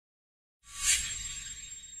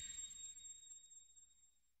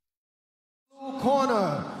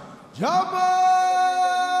corner, Jamal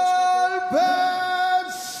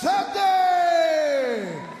Saddik.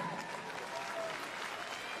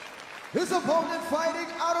 His opponent fighting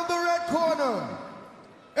out of the red corner,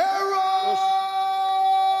 Errol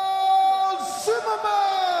Zimmerman.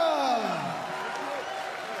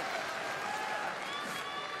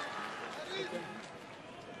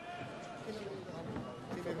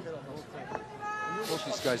 Both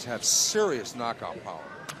these guys have serious knockout power.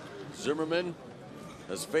 Zimmerman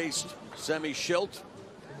has faced Sammy Schilt,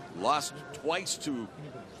 lost twice to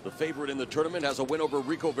the favorite in the tournament, has a win over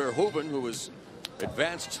Rico Verhoeven, who is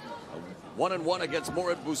advanced 1-1 against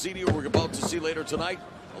Morad Bouzidi, who we're about to see later tonight.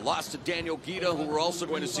 A loss to Daniel Guida, who we're also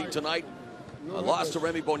going to see tonight. A loss to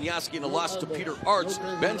Remy Bonyaski and a loss to Peter Arts.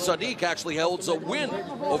 Ben Saddik actually holds a win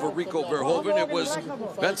over Rico Verhoeven. It was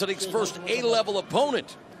Ben Saddik's first A-level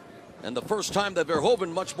opponent, and the first time that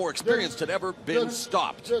Verhoeven, much more experienced, had ever been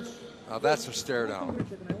stopped. Now that's a stare down.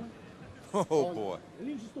 Oh boy.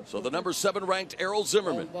 So the number 7 ranked Errol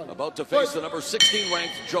Zimmerman about to face the number 16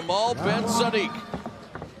 ranked Jamal Ben Saddik.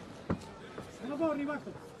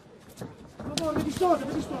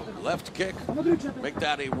 Left kick, make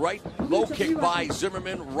that a right low kick by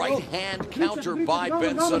Zimmerman, right hand counter by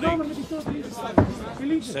Ben Saddik.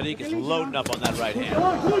 Saddik is loading up on that right hand.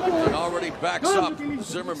 And already backs up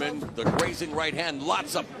Zimmerman, the grazing right hand,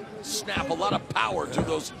 lots of snap, a lot of power to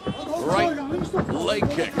those right leg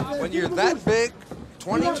kick. When you're that big,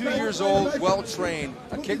 22 years old, well trained,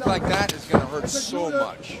 a kick like that is going to hurt so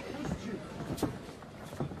much.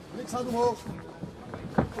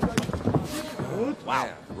 Wow.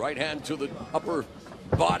 Right hand to the upper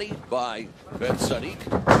body by Ben Saddik.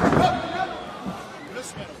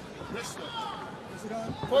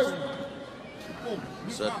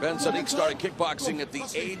 So Ben Saddik started kickboxing at the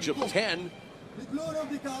age of 10.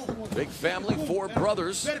 Big family, 4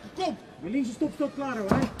 brothers. Oh.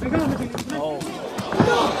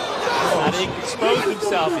 Saddik exposed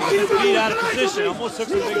himself. He got his feet out of position. Almost took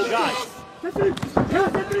some big shots.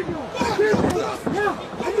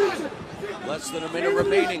 Less than a minute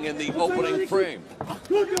remaining in the opening frame.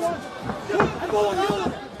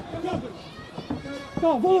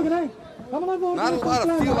 Not a lot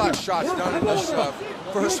of feel-out shots done in this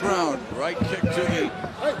first round. Right kick to the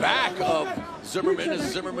back of Zimmerman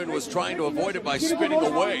as Zimmerman was trying to avoid it by spinning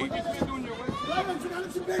away.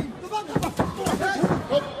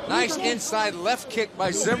 Nice inside left kick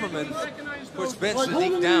by Zimmerman, puts Ben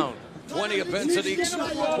Saddik down. 20 of Ben Saddik's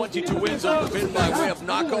 22 wins have been by way of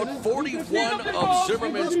knockout. 41 of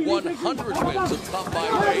Zimmerman's 100 wins have come by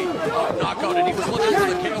way of knockout. And he was looking for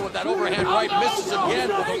the KO with that overhand right. Misses again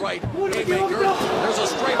with a right haymaker. There's a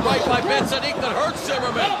straight right by Ben Saddik that hurts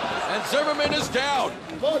Zimmerman. And Zimmerman is down.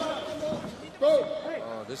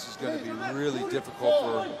 Oh, this is going to be really difficult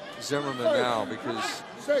for Zimmerman now because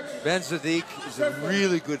Ben Saddik is a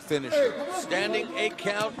really good finisher. Standing 8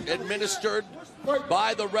 count administered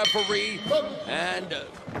by the referee, and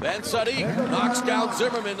Ben Saddik knocks down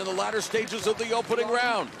Zimmerman in the latter stages of the opening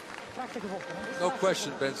round. No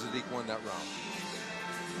question Ben Saddik won that round.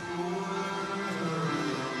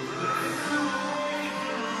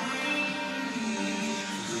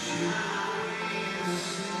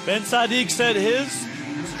 Ben Saddik said his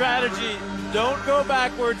strategy, don't go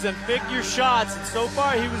backwards and pick your shots. And so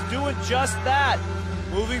far he was doing just that.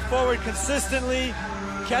 Moving forward consistently,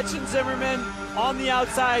 catching Zimmerman on the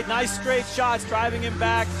outside, nice straight shots, driving him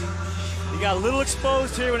back. He got a little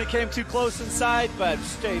exposed here when it came too close inside, but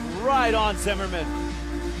stayed right on Zimmerman.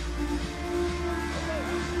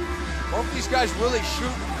 Both these guys really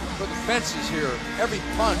shoot for the fences here. Every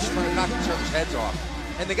punch trying to knock each other's heads off.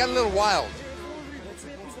 And they got a little wild.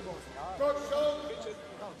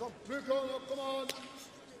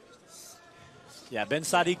 Yeah, Ben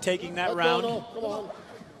Saddik taking that round.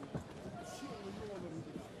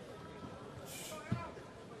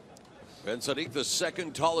 Ben Saddik, the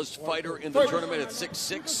second tallest fighter in the tournament at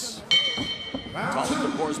 6'6". Tallest,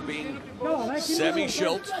 of course, being Sammy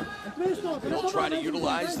Schilt. He'll try to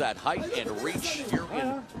utilize that height and reach here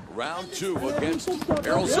in round 2 against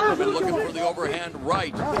Errol Zimmerman, looking for the overhand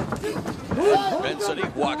right. And Ben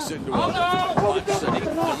Saddik walks into a punch.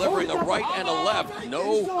 Saddik delivering a right and a left.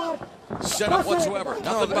 No setup whatsoever.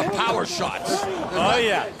 Nothing but power shots. Oh,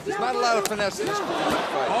 yeah. There's not a lot of finesse in this fight.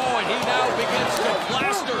 Oh, and he now begins to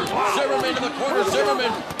plaster Zimmerman in the corner.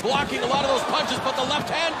 Zimmerman blocking a lot of those punches, but the left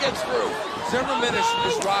hand gets through. Zimmerman is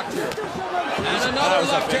rocked here. And another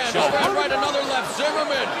left hand. Overhand right, another left.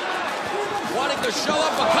 Zimmerman wanting to show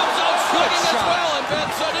up, but comes out swinging as well. And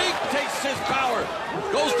Ben Saddik takes his power.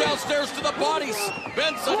 Goes downstairs to the bodies.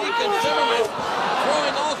 Ben Saddik and Zimmerman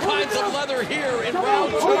throwing all kinds of leather here in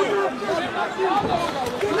round 2.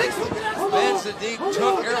 Ben Saddik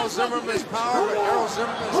took Errol Zimmerman's power, but Errol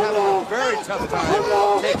Zimmerman's having a very tough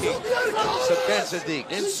time taking Ben Saddik.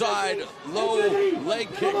 Inside, low leg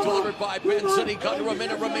kick delivered by Ben Saddik. Under a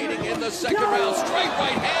minute remaining in the second round. Straight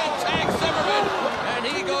right hand tags Zimmerman, and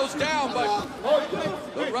he goes down, but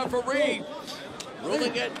the referee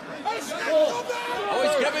ruling it. Oh,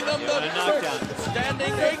 he's giving them the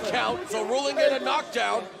standing 8 count, so ruling it a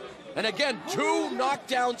knockdown. And again, 2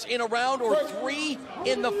 knockdowns in a round or 3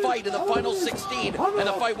 in the fight in the final 16, and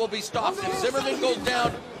the fight will be stopped. If Zimmerman goes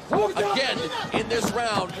down again in this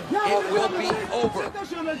round, it will be over.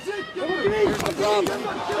 Here's the problem.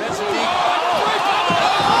 Ben Saddik.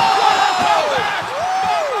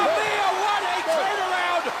 What a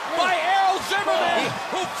turnaround by Errol Zimmerman,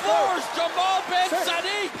 who floors Jamal Ben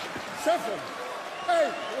Saddik.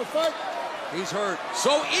 He's hurt.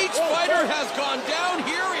 So each fighter has gone down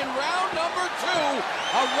here in round number 2.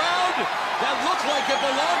 A round that looked like it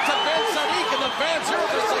belonged to Ben Saddik, and the fans here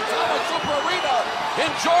at the Saitama Super Arena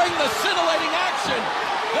enjoying the scintillating action.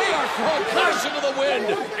 They are throwing caution to the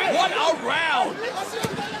wind. What a round!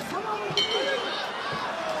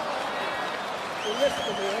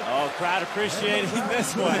 Oh, crowd appreciating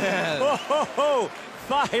this one. Whoa,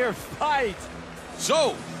 fire fight.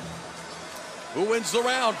 So, who wins the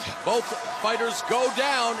round? Both fighters go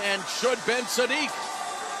down, and should Ben Saddik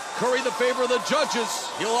curry the favor of the judges,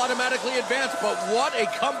 he'll automatically advance. But what a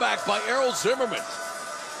comeback by Errol Zimmerman.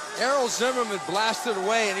 Errol Zimmerman blasted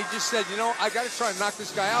away, and he just said, you know, I got to try and knock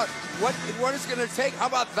this guy out. What is it going to take? How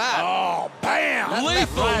about that? Oh, bam!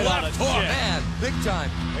 Lethal left hook. Man, big time.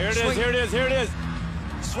 Here it is, here it is.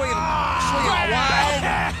 Swinging wide.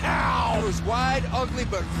 It was wide, ugly,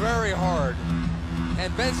 but very hard.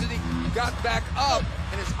 And Ben Saddik got back up,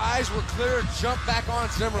 and his eyes were clear, jumped back on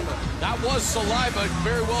Zimmerman. That was saliva.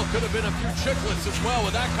 Very well could have been a few chiclets as well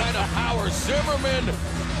with that kind of power. Zimmerman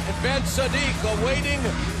and Ben Saddik awaiting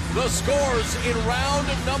the scores in round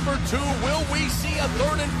number 2. Will we see a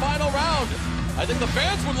third and final round? I think the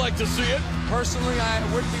fans would like to see it. Personally, I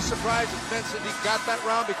wouldn't be surprised if Ben Saddik got that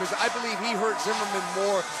round, because I believe he hurt Zimmerman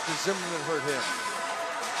more than Zimmerman hurt him.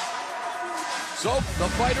 So the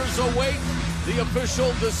fighters await the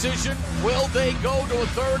official decision. Will they go to a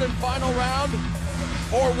third and final round?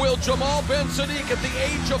 Or will Jamal Ben Saddik, at the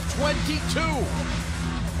age of 22,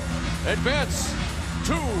 advance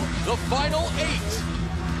to the final 8?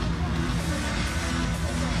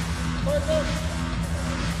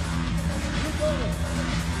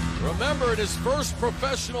 Remember, in his first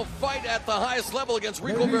professional fight at the highest level against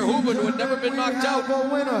Rico Verhoeven, who had never been knocked out,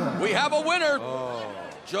 we have a winner.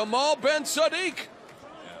 Jamal Ben Saddik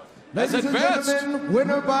has advanced.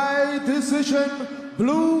 Winner by decision,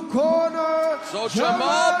 blue corner. So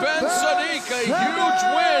Jamal Ben Saddik, a huge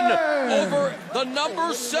win over the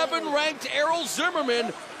number 7 ranked Errol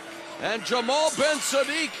Zimmerman. And Jamal Ben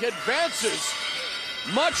Saddik advances,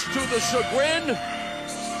 much to the chagrin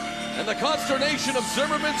and the consternation of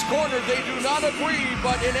Zimmerman's corner. They do not agree,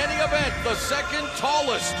 but in any event, the second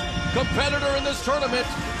tallest competitor in this tournament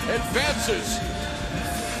advances